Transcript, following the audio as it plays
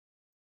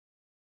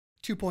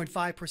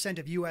2.5%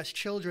 of U.S.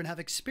 children have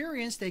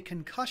experienced a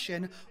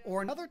concussion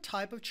or another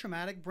type of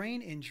traumatic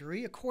brain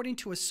injury, according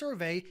to a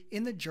survey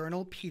in the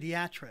journal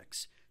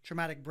Pediatrics.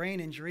 Traumatic brain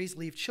injuries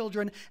leave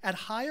children at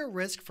higher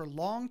risk for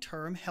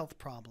long-term health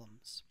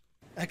problems.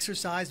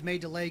 Exercise may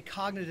delay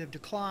cognitive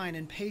decline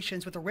in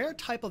patients with a rare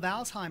type of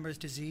Alzheimer's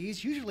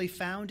disease, usually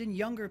found in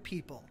younger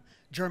people.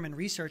 German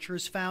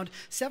researchers found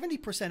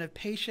 70% of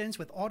patients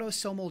with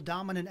autosomal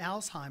dominant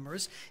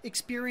Alzheimer's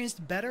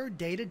experienced better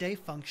day-to-day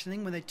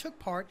functioning when they took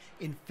part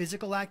in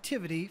physical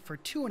activity for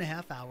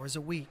 2.5 hours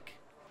a week.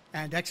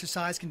 And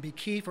exercise can be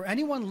key for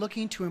anyone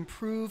looking to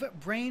improve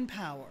brain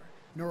power.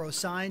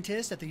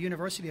 Neuroscientists at the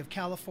University of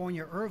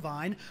California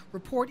Irvine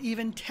report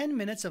even 10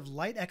 minutes of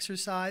light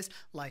exercise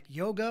like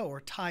yoga or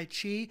Tai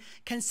Chi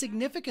can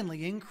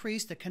significantly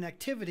increase the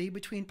connectivity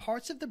between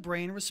parts of the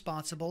brain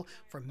responsible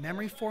for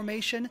memory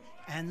formation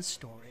and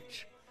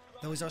storage.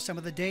 Those are some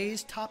of the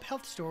day's top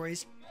health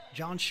stories.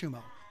 John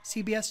Schumo,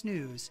 CBS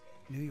News,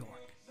 New York.